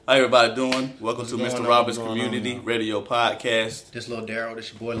How everybody doing? Welcome to Mr. Roberts Community Radio Podcast. This little Daryl,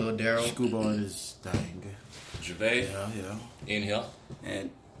 this your boy Little Daryl. Scuba on this thing. Gervais. Yeah. In here. And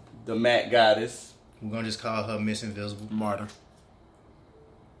the Mac Goddess. We're gonna just call her Miss Invisible. Martyr.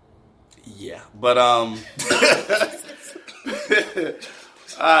 Yeah. But alright,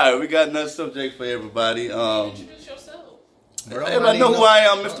 we got another subject for everybody. Introduce yourself. Everybody know who I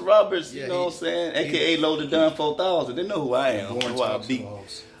am, Mr. Roberts, Yeah, you know what I'm saying? AKA Loaded Down 4000. They know who I am. Born Who I to be.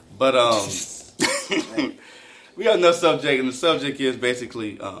 hoes. But we got another subject, and the subject is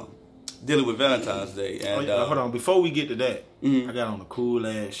basically dealing with Valentine's Day. And Hold on, before we get to that, Mhm. I got on a cool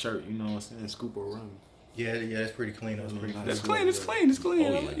ass shirt. You know what I'm saying? Scoop around. Yeah, that's pretty clean. That's pretty clean. It's clean. It's clean. It's clean.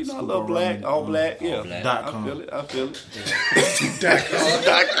 Oh, yeah. You know, I Super love black, run. all black. Yeah, All black. Dot I com. feel it. I feel it.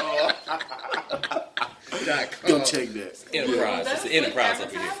 Go check that. Enterprise. It's an enterprise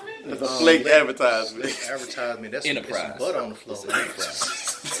up here. It's a flake advertisement. Advertisement. That's Enterprise. some butter on the floor.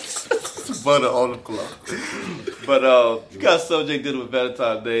 Butter on the floor. But you got a subject dealing with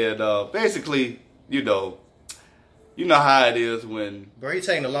Valentine's Day, and basically, you know how it is when Bro, he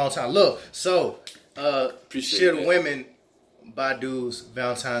taking a long time. Look, so Appreciate should that. women buy dudes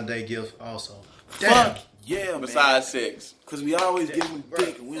Valentine's Day gifts also? Damn. Fuck yeah, man. besides sex. Because we always give them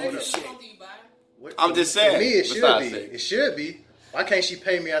dick and we don't get shit. What- I'm just saying, For me, it should besides be. sex. It should be. Why can't she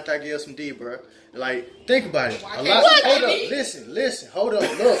pay me after I give her some D, bro? Like, think about it. Why A can't lot. she pay Hold up. me? Listen. Hold up.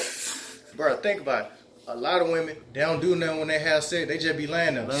 Look, bro. Think about it. A lot of women, they don't do nothing when they have sex. They just be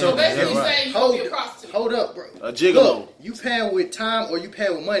laying there. Man, So basically, Yeah, you right. saying you gonna be a prostitute. Hold up, bro. A gigolo. Look, you paying with time or you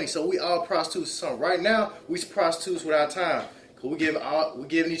paying with money. So we all prostitutes. So right now, we prostitutes with our time. Cause we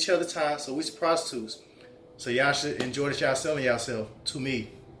giving each other time. So we prostitutes. So y'all should enjoy that y'all selling yourself to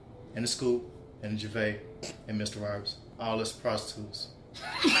me, and the Scoop, and the Gervais, and Mr. Roberts. All us prostitutes.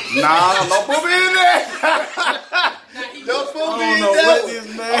 Nah, don't put me in there. Now, he Don't put me I in don't know there. what this I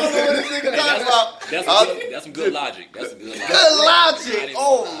don't know man. what this nigga talking about. That's some good logic. That's some good logic. Good logic.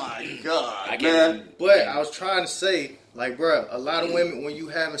 Oh my god, I man. can't. But I was trying to say, like, bro, a lot of women, when you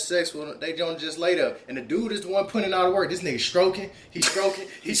having sex with them, they don't just lay there. And the dude is the one putting in all the work. This nigga stroking. He's stroking.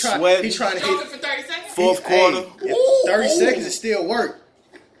 He's He's sweating. trying to Stroking hit. for 30 seconds? Fourth quarter. Hey, 30 seconds is still work.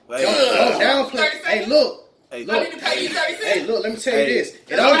 Hey, Don't downplay. 30 Hey, seconds? look. I need Look. to pay you 30 seconds? Hey, look, let me tell you Hey, this. It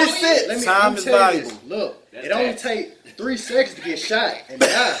that's only all it is. let me Time is tell you valuable. this. Look, That's it only tax. take 3 seconds to get shot and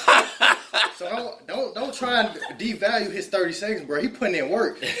die. So don't try and devalue his 30 seconds, bro. He putting in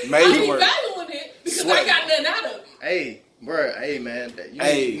work. I Major ain't work. valuing it because I Sweat. ain't got nothing out of it. Hey, bro. Hey, man.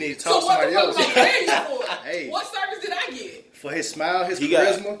 Hey. You need to So talk to what the somebody fuck am I else. paying you for? Hey. What service did I get? For his smile, his He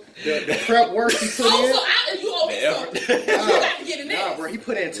got- charisma, the prep work he put Oh, in. so you owe me something. You got to get in Nah, there. bro, he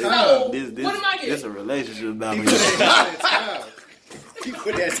put in time. So, This what am I this getting? a relationship He battle. put in time. He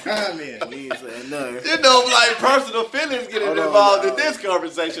put that time in. He ain't saying nothing. You know, like personal feelings getting Hold on, involved in y'all. this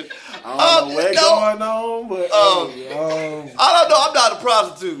conversation. I don't know what's no. going on, but Um, hey, I don't know. I'm not a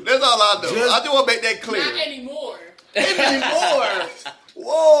prostitute. That's all I know. Just- I just want to make that clear. Not anymore. Anymore.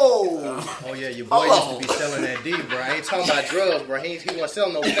 Whoa. Oh yeah, your boy Hold used to be selling that D, bro. I ain't talking about drugs, bro. He wasn't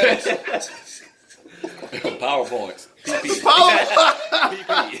selling no facts. PowerPoints.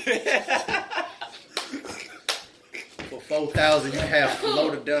 For 4,000, you have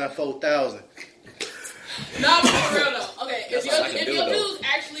loaded down 4,000. Nah, but for real though. Okay, if That's all I can your do, though. dude's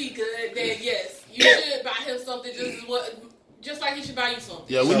actually good, then yes, you should buy him something just like he should buy you something.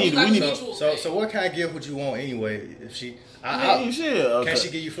 Yeah, we So need- it's like we a need- mutual So thing. what kind of gift would you want anyway? If she, hey, shit. can Okay. she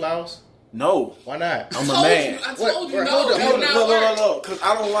give you flowers? No, Why not? I'm a told man. you, I What? told you Bro, no. hold up, It hold would up. not work. No, because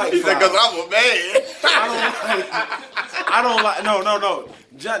I don't like. He said, flowers. because I'm a man. I don't like. No.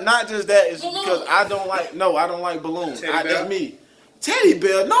 Not just that. It's Balloons. because I don't like. No, I don't like balloons. Teddy bear? That's me. Teddy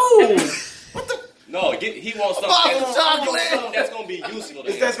bear. No. No, he wants something. Box of He wants chocolate. something that's gonna be useful to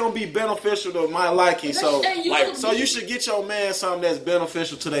If him. that's gonna be beneficial to my liking, so And you like, could so be- you should get your man something that's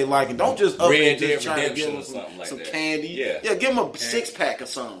beneficial to their liking. Don't just up Red and Dead just try to Redemption give or him something like some that. candy. Yeah. Give him a 6-pack or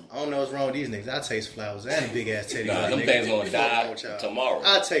something. I don't know what's wrong with these niggas. I taste flowers and a big ass teddy Nah, bear. them nigga. things gonna Fuck die with y'all. tomorrow.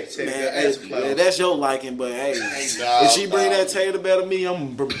 I take teddy bear Man, and some flowers. that's your liking, but hey, nah, if she bring nah. that teddy bear to me,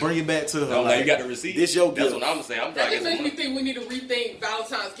 I'm gonna bring it back to her. No, like, you got the receipt. This your That's gift. what I'm saying. I'm That trying just to makes get me some. think we need to rethink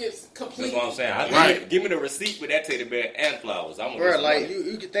Valentine's gifts completely. That's what I'm saying. Right. Give me the receipt with that teddy bear and flowers. I'm gonna Bro, get like some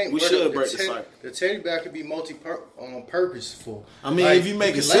you could think We bro, should break the cycle. The teddy bear could be purposeful. I mean, Like, if you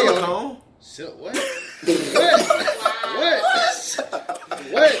make it can lay on silicone, What?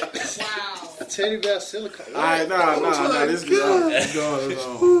 What? Wow. A teddy bear silicone. all right, nah. This is going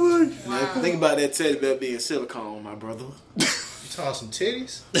on. Wow. Man, think about that teddy bear being silicone, my brother. Talking some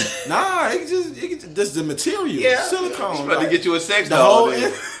titties. Nah, just the material, silicone. You about to get you a sex the doll. whole.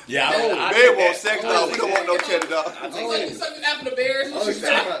 Then. Yeah, Man want sex doll. We don't want no cheddar doll. So you after the Bears? Oh, What you you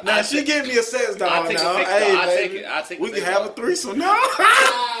saying? talking about? Now she give me a sex doll I'll take now. a sex Hey, doll. I'll baby, take it. I'll take we a can sex have doll. a threesome now.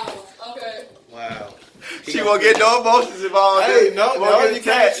 Wow. Okay. Wow. She won't get no emotions involved. Hey, no, Won't you get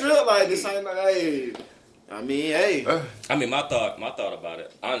can't attached. trip like this. Ain't like, hey. I mean, hey. I mean, my thought about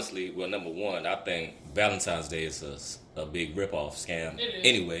it, honestly, well, number one, I think Valentine's Day is a big ripoff scam. It is.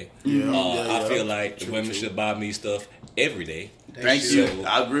 Anyway, Yeah. I feel like True, women true. should buy me stuff every day. Thank So, you.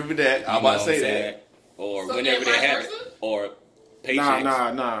 I agree with that. I'm about to say that. Or So whenever then they have vice it, versa? or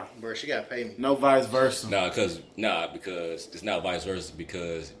paychecks. Nah. Bro, she gotta pay me. No vice versa. Because it's not vice versa.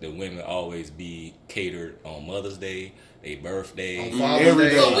 Because the women always be catered on Mother's Day, their birthday, On Father's Every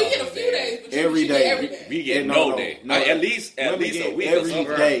Day. day. So we get a few days, but Every you day. get every day. we get Yeah, no no, day. no. At least Women a get week every or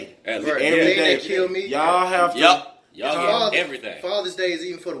something. day. At Bro, least, every every day. day kill me. Y'all have to. Yep. Y'all Father- get everything. Father's Day is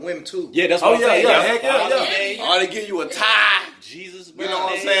even for the women too. Yeah, that's Oh, what I'm saying. yeah, heck yeah, Father's yeah. Day, Or they give you a tie. Jesus' You birthday. know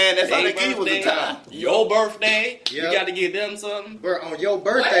what I'm saying? That's how their they give you was a birthday, time. Your birthday. Yeah. You got to give them something. Bro, on your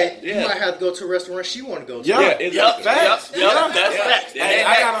birthday, What? you Yeah. might have to go to a restaurant she want to go to. Yeah. it's Yep. Facts. Yep. Yeah. That's Yeah. facts. Yeah. Hey,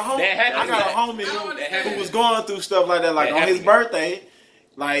 I got a That homie happened. who was going through stuff like that, like That on his happened. birthday.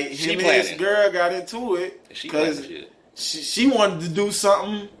 Like She him and his planning. girl got into it She because planning shit. she wanted to do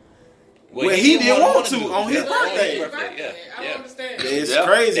something. Well, he didn't want do to it. on his Yeah, birthday. Yeah. I don't understand. It's Yeah.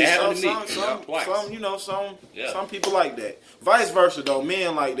 crazy. That Some, happened to me. some, Yeah, twice. Yeah. some people like that. Vice versa, though,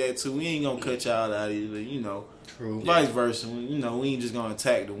 men like that too. We ain't gonna cut y'all out either, you know. True. Vice versa, you know, we ain't just gonna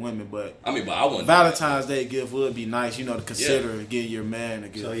attack the women, but I mean, but I wouldn't. Valentine's Day gift would be nice, you know, to consider give your man a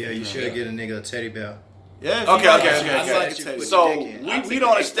gift. So yeah, you know. should get a nigga a teddy bear. Yeah. if Okay, you like okay, it, okay, I okay. like it, teddy. So Dick in. we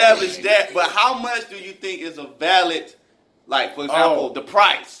don't establish that, but how much do you think is a valid, like for example, the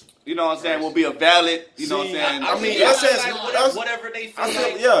price? You know what I'm saying? Will be a valid. You know what I'm See, saying? I mean, yeah, that's just- like, that's- whatever they feel I feel,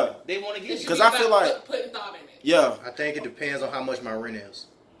 like yeah, they want to It get. should 'Cause be I feel about like- putting thought in it. yeah. I think it depends on how much my rent is.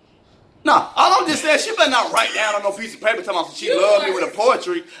 No, all I'm just saying, she better not write down on no piece of paper talking about she You loved me are- with a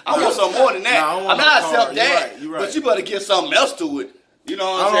poetry. I want some more than that. Nah, I don't want I mean, I no accept card. that, You're right. but you better get something else to it. You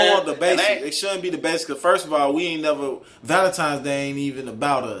know what I'm I saying? don't want the And basic. It shouldn't be the basic. 'Cause first of all, we ain't never. Valentine's Day ain't even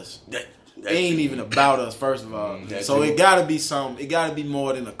about us. It ain't even about us. First of all, That's so true. it gotta be something. It gotta be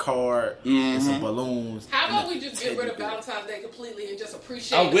more than a card and some balloons. How about we just get rid of Valentine's Day completely and just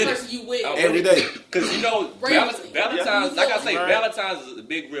appreciate I'm the with person it. you with? I'm Every day. Because you know, Randomly. Valentine's, like I say, Right. Valentine's is a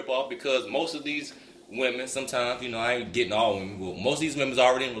big ripoff because most of these women, sometimes, you know, I ain't getting all women, but most of these women's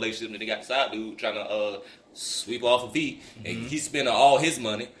already in a relationship and they got the side dude trying to sweep off a feet, and he's spending all his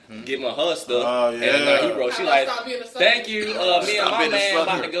money, giving her stuff, Oh, and yeah. now he broke. She How like, about stop being a sucker? thank you, me and Stop my being a man sucker.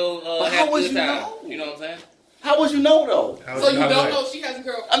 about to go But have how a would good you time. know? You know what I'm saying? How would you know though? So you How don't much? know she has a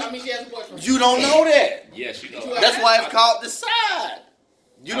girl. I mean, she has a boyfriend. You don't know that. Yes, you know. That's why it's called the side.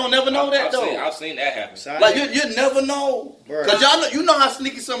 You don't never know that though. I've seen that happen. Side Like nigga? you never know, Bruh. cause y'all know, you know how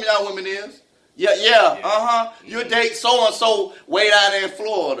sneaky some of y'all women is. Yeah. You date so and so way down there in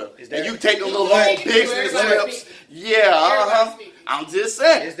Florida, Is that- and you take them little Yeah, long you do, business everybody trips. speak. Yeah, Everybody speak. I'm just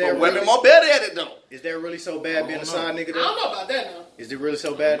saying, Is there but women really- more better at it though. Is that really so bad being a side nigga I though? don't know about that now. Is it really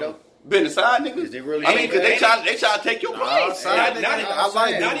so bad though? Been the side niggas. Is they really I mean, cause they so try to take your Nah, place. side Not- nigga, not I even- like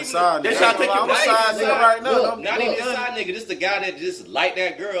not being a even- side they nigga. try to take your I'm a place. side nigga right now. Look, I'm- Not even a look, side nigga. This the guy that just like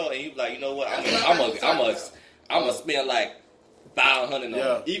that girl, and you like, you know what? I'm gonna spend like $500 on Yeah.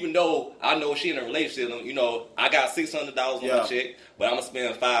 her. Even though I know she in a relationship, you know, I got $600 on Yeah. my check, but I'm gonna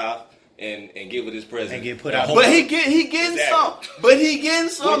spend $5 and give her this present And get put out. But he getting Exactly. some. But he getting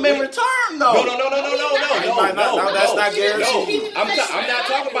some Wait, in wait. return though. No. might not- no, that's not guaranteed. I'm not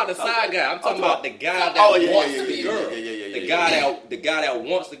talking about the side guy. I'm talking about the guy that Oh, yeah, wants yeah, the yeah, girl. yeah, The guy that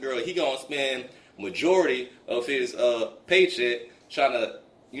wants the girl. He gonna spend majority of his paycheck trying to,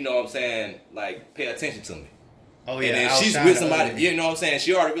 you know what I'm saying, like pay attention to me. Oh And yeah, then she's outside with of somebody, other you know what I'm saying?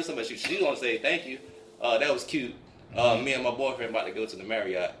 She already with somebody. She's gonna say thank you. That was cute. Me and my boyfriend about to go to the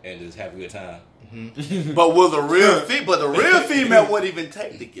Marriott and just have a good time. But will the real female wouldn't even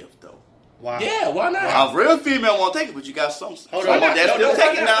take the gift though. Wow. Yeah, why not? A real female won't take it, but you got some. Hold some on. that's No, still no,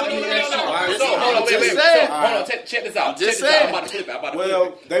 taking no, now. no, no, no, no, no. I'm So, hold on, wait. just So, saying. hold on, check this out. I'm just Check this out. saying. I'm about to flip it.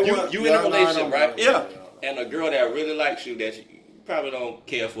 Well, they you want- in a no, relationship, no, right? Yeah. And a girl that really likes you that you probably don't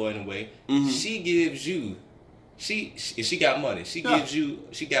care for anyway, she gives you, if she got money, she gives you,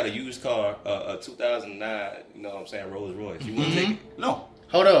 she got a used car, a 2009, you know what I'm saying, Rolls Royce. You wouldn't take it? No.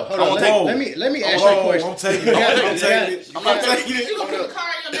 Hold up. I won't take Let me ask you a question. I'm taking it. I'm taking it. I'm not taking You it. gonna put a car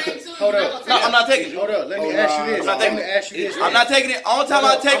in your name too? Hold You're up. not No, gonna I'm not taking it. Hold up. Let me Hold ask on. you this. I'm not I'm taking gonna it. ask you this. I'm not taking it. Only time I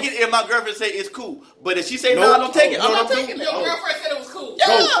Hold take up. it if my girlfriend say it's cool. But if she say no, Nope. I don't take it. I'm No, not no, taking Your it. girlfriend said it was cool. Yeah.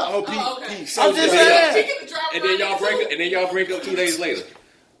 Oh, Oh, okay. Pete. So I'm just she saying. can drive and then y'all break up 2 days later.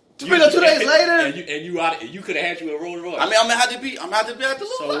 You bring up 2 days later, and you could have had you a Rolls Royce. I mean, I'm gonna have to be at the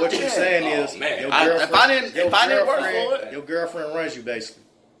loop. So what you're saying is, man. your If I didn't work for it, your girlfriend runs you basically.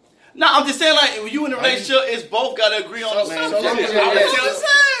 No, I'm just saying, like, when you in a relationship, it's both got to agree on something.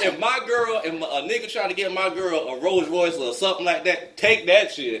 If my girl, if a nigga trying to get my girl a Rolls Royce or something like that, take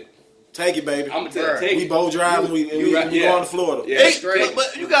that shit. Take it, baby. I'm gonna tell you, take we it. both driving. We going to Florida. Yeah.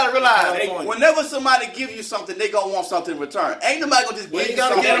 But you gotta realize, California. whenever somebody give you something, they gonna want something in return. Ain't nobody gonna just give you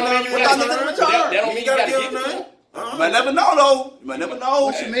something get nothing without nothing in return. That don't mean you gotta give give them it to nothing. You might never know though. You might never know.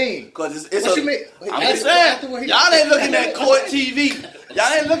 What you mean? Because it's What you mean? I'm just saying, y'all ain't looking at court TV.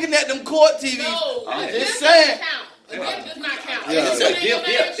 Y'all ain't looking at them court TVs. No, I'm this just doesn't saying. count. A gift does not count. Yeah. If It's a it's gift, in your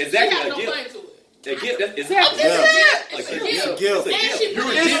marriage, exactly, she has a no gift. claim to it. They get that. I'm Exactly. just saying, Yeah. it's a It's a gift. gift. And she put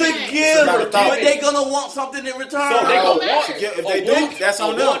it It's in a your name. gift, thought. but they gonna want something in return. So they Don't gonna matter. want. If they do, that's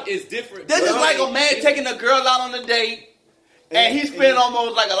on them. Want is different. That's just like a man taking a girl out on a date, and he spend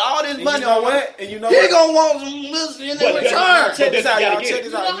almost like all this money on her. And you know He what? gonna want some listen in But return. Check this But out, you y'all. gotta Check get this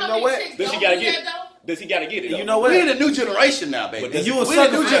You know out. You how know many what? chicks Does he don't gotta do get that, it? though? Does he gotta get it? And you though? know what? We in a new generation now, baby. And you a we in a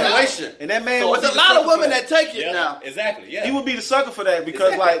sucker new for that. generation. And that man So would it's be a lot of sucker for women that. that take it Yeah, now. exactly. Yeah. He would be the sucker for that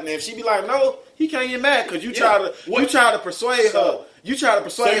because, Exactly. like, man, if she be like, no, he can't get mad because you Yeah. try to persuade her. You try to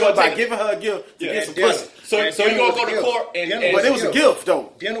persuade you her gonna by take- giving her a gift to Yeah, get some dinner. pussy. So And you dinner gonna was go a to gift. court and Dinner But it was a gift,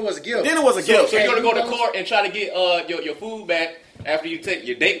 though. Dinner was a gift. Then it was a gift. So you're gonna go to Okay. court and try to get your food back after you take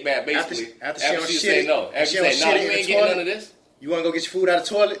your date back, basically. After she she say shit no. it- After she she don't say no, shit you in the ain't getting toilet. none of this. You want to go get your food out of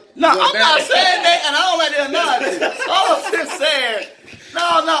the toilet? No, You I'm want not back? saying that, and I don't like that analogy. I'm just saying. No,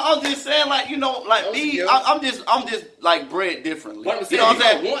 I'm just saying, like, you know, like Those me, skills. I'm just like bred differently. But I'm You know what I'm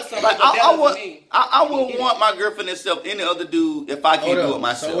saying, saying? you want something, Like, but that I doesn't mean- wouldn't want my girlfriend to accept any other dude if I can't Hold do up. it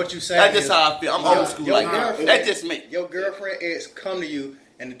myself. So what you saying That's just is- how I feel. I'm old school Your like that. girlfriend- That's just me. Your girlfriend ex come to you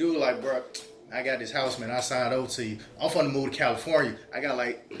and the dude like, bro, I got this house, man. I signed over to you. I'm finna move to California. I got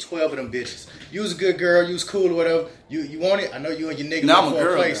like 12 of them bitches. You was a good girl. You was cool or whatever. You want it? I know you and your nigga Now I'm looking a for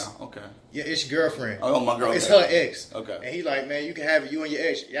girl place. now. Okay. Yeah, it's your girlfriend. Oh, my girl. It's Okay. her ex. Okay. And he like, man, you can have it. You and your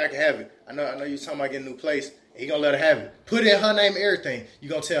ex. Y'all can have it. I know you talking about getting a new place. He gonna let her have it. Put it in her name and everything. You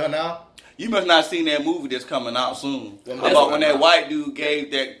gonna tell her now? You must not seen that movie that's coming out soon Well, about that's when that white dude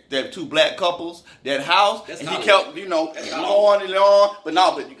gave that two black couples that house, That's and he Hollywood. kept, you know, on and on. But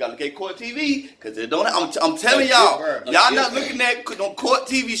no, but you gotta look at court TV because they don't. I'm telling y'all, Bro. y'all not looking at court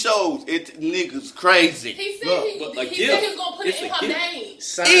TV shows. It niggas crazy. He said Look, but a he gift, said he was gonna put it it's in a her gift. name.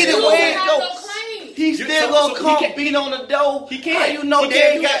 Sign Either it He way, over. don't have go. no claim. He So- still so gonna he come can't- beat on the door. He can't. How you know He they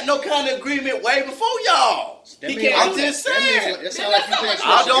can't ain't do got that. no kind of agreement way before y'all? That He means- can't I'm do just that saying. means- That sound like you think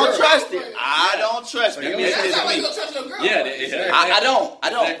I she's your don't girl. trust it. I don't trust So it. you That's don't That's just not why you me. gonna touch your girl. Yeah, I don't.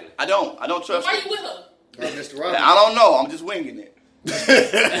 Exactly. I don't trust Why it. you with her? Bro, Mr. Robert. I don't know. I'm just winging it.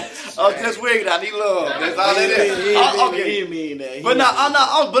 I'm just winging it. I need love. That's all it is. Okay. He mean that. But no,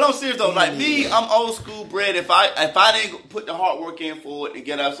 I'm serious though. Like me, I'm old school bred. If I didn't put the hard work in for it and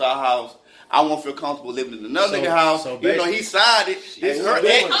get us our house, I won't feel comfortable living in another So- nigga house. so You know, he signed it. It's her what we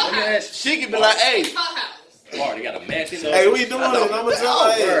ex. doing? Let me ask She can be like, hey, It's her house. Mark, they got a match in Hey, there. we doing it. I'm gonna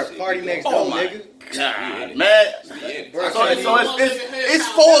tell you. her. Bro, party next oh door, my nigga. God, man. Bro, So it's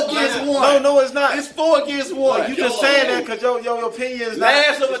 4 against 1. No, it's not. It's 4 against 1. You just saying that because your opinion is not.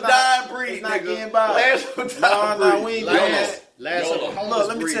 Last of a it's not- dying breed, it's not nigga. getting by. Last of a No, dying no, breed. we ain't doing Last, that. last Yolo. of a homeless Look,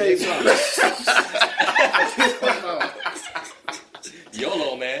 let me breed, tell you nigga. something.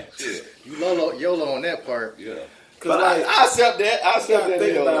 YOLO, man. Shit. You YOLO on that part. Yeah. Cause But like, I accept that. I you accept gotta that.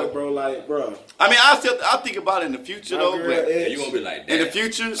 think deal, about though. it, bro. Like, bro, I mean, I think about it in the future, my though. girl But And ex, you gonna be like that. in the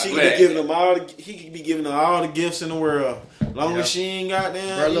future, she but- could be giving them all. He could be giving her all the gifts in the world. Long Yeah. as she ain't got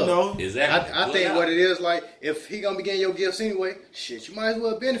them, Bro, you look. know. Exactly. I think what it is, like, if he gonna be getting your gifts anyway, shit, you might as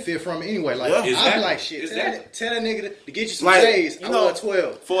well benefit from it anyway. Like, Yeah. I'll be Exactly. like, shit, tell that nigga to get you some Like, J's. you I know- want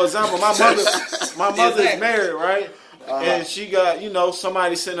 12. For example, my mother's Exactly. married, right? And she got,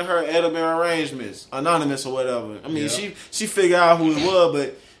 somebody sending her edible arrangements, anonymous or whatever. I mean, Yeah. she figured out who it was,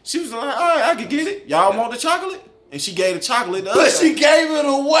 but she was like, all right, I could get it. Y'all want the chocolate? And she gave the chocolate to But us. she gave it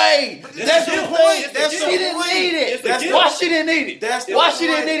away. That's the gift. point. That's She the didn't point. need it. It's a That's gift. why she didn't need it. That's the Why she point.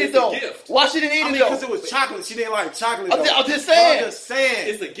 didn't need it It's a though. gift. Why she didn't I need mean, it because though. it was chocolate. She didn't like chocolate. I'm though. just saying. I'm just saying.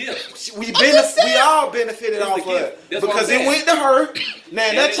 It's a gift. We just saying. all benefited It's off a of gift. it That's what because I'm it saying. went to her. Now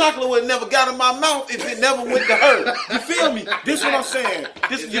And that it- chocolate would never got in my mouth if it never went to her. You feel me? This is what I'm saying.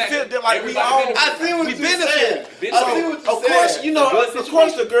 This you feel that like we Everybody all benefits. I see what we you're benefit. saying. I So, see what you're of course, saying. of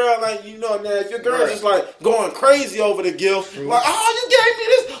course, the girl like now if your girl is like going crazy over the gift, like you gave me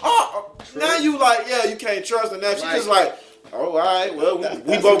this. Oh, now you like you can't trust her. Now she Right. just like. Oh, all right. Well,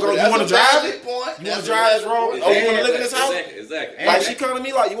 we both go. You want to drive it? You want to drive this road? Oh, you want to live in this house? Exactly. Like she come to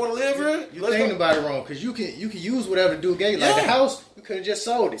me like, you want to live here? You thinking about it wrong because you can use whatever dude gave you. Like the house, you could have just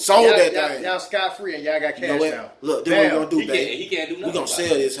sold it. Sold that thing. Y'all scot free and y'all got cash now. Look, then what we gonna do, baby? He can't do nothing. We gonna sell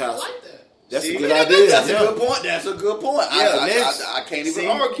this I house. like that. That's a good idea. That's a good point. That's a good point. Yeah, I can't even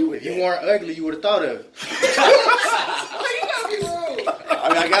argue with If you that. weren't ugly, you would have thought of it. Well, you gotta be rude. I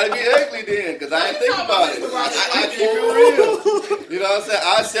mean, I gotta be ugly then, because I ain't think about it. I keep it real. You know what I'm saying?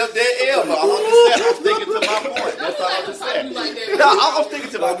 I accept that L, but I'm sticking to my point. That's all I'm just saying. You like that. No, I'm sticking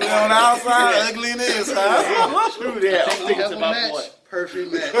to my Ugly point. on the outside, ugly in the inside. Screw that. I'm sticking to my match. point.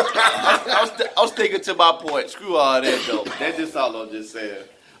 Perfect match. I'm sticking to my point. Screw all that, though. That's just all I'm just saying.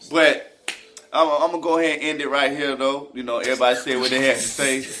 But I'm going to go ahead and end it right here, though. You know, everybody said what they had to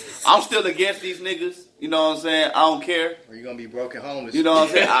say. I'm still against these niggas. You know what I'm saying? I don't care. Or you gonna be broke and homeless. You know what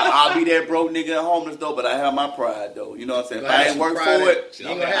I'm saying? I'll be that broke nigga and homeless, though, but I have my pride, though. You know what I'm saying? If I ain't work for it,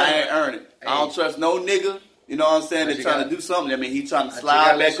 I ain't earn it. I don't trust no nigga. You know what I'm saying? They're trying to do something. I mean, he trying to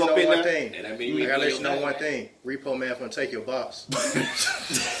slide back up in there. And I I mean, gotta let you know one thing. Repo man gonna take your box.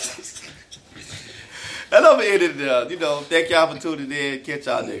 And I'm gonna end it there. You know, thank y'all for tuning in. Catch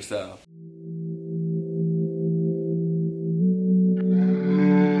y'all next time.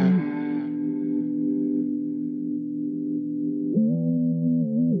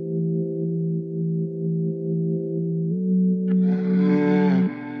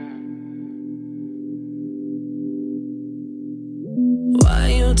 Why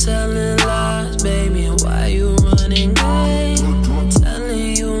you telling lies, baby? Why you running game?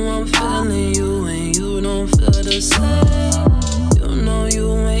 Telling you I'm feeling you and you don't feel the same. You know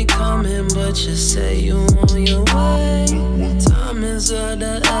you ain't coming, but you say you on your way. Time is of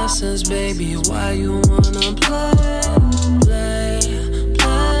the essence, baby. Why you wanna play? Play,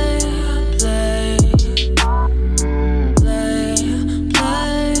 play, play. Play,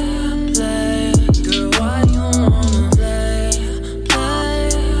 play, play. Girl, why you wanna play? Play,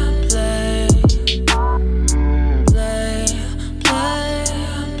 play. Play, play,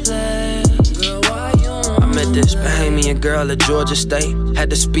 play. Girl, why you wanna I met this Bahamian girl at Georgia State. Had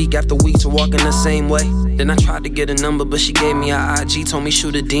to speak after weeks of walking the same way. Then I tried to get a number, but she gave me a IG. Told me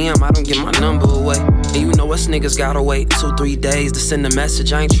shoot a DM, I don't give my number away. And you know us niggas gotta wait 2-3 days to send a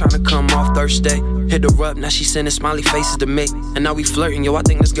message. I ain't tryna come off Thursday. Hit her up, now she sending smiley faces to me. And now we flirting, yo, I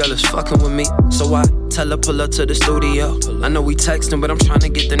think this girl is fucking with me. So I tell her pull up to the studio. I know we texting, but I'm trying to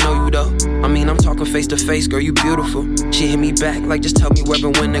get to know you though. I mean, I'm talking face to face, girl, you beautiful. She hit me back like just tell me where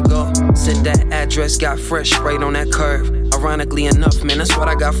and when to go. Sent that address, got fresh, sprayed on that curve. Ironically enough, man, that's what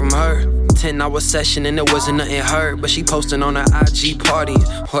I got from her. 10-hour session and there wasn't nothing heard, but she posting on her IG partying.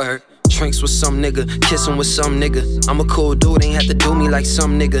 Word. Drinks with some nigga, kissing with some nigga. I'm a cool dude, ain't have to do me like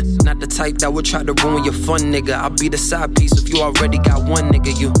some nigga. Not the type that would try to ruin your fun, nigga. I'll be the side piece if you already got one,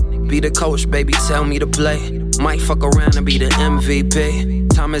 nigga. You be the coach, baby, tell me to play. Might fuck around and be the MVP.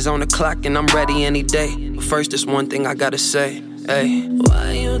 Time is on the clock and I'm ready any day. But first, there's one thing I gotta say. Hey.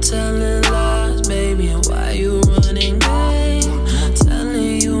 Why you telling lies, baby? Why you running game?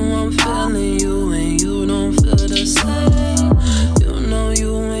 Telling you I'm feeling you and you don't feel the same. You know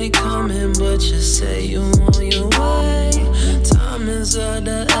you ain't coming, but you say you on your way. Time is of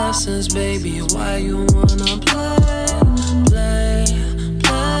the essence, baby. Why you wanna play? Play,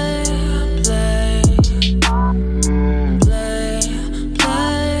 play, play. Play,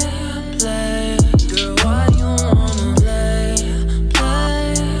 play, play. Girl, why you wanna play?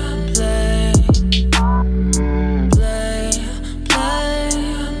 Play, play. Play, play,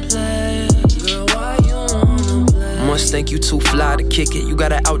 play. Girl, why you wanna play? Must think you too fly to kick it. You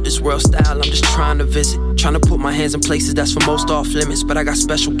got an out this world style, I'm just trying to visit. Trying to put my hands in places that's for most off limits. But I got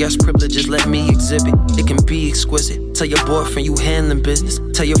special guest privileges, let me exhibit. It can be exquisite. Tell your boyfriend you handling business.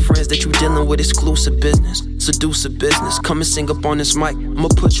 Tell your friends that you dealing with exclusive business. Seducer business. Come and sing up on this mic. I'ma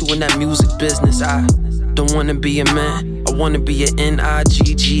put you in that music business. I don't wanna be a man, I wanna be an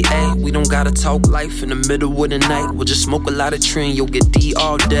Nigga. We don't gotta talk life in the middle of the night. We'll just smoke a lot of tree and you'll get D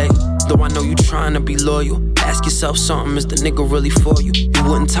all day. Though I know you trying to be loyal. Ask yourself something, is the nigga really for you? You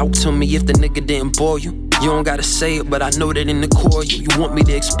wouldn't talk to me if the nigga didn't bore you. You don't gotta say it, but I know that in the core you want me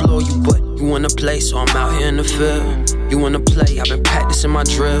to explore you, but you wanna play, so I'm out here in the field. You wanna play, I've been practicing my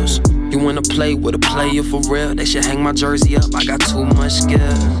drills. You wanna play with a player for real? They should hang my jersey up, I got too much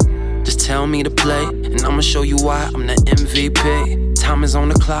skill. Just tell me to play, and I'ma show you why I'm the MVP. Time is on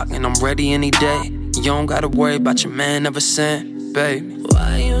the clock, and I'm ready any day. You don't gotta worry about your man never sent, baby.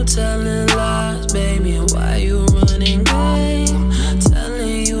 Why you telling lies, baby? Why you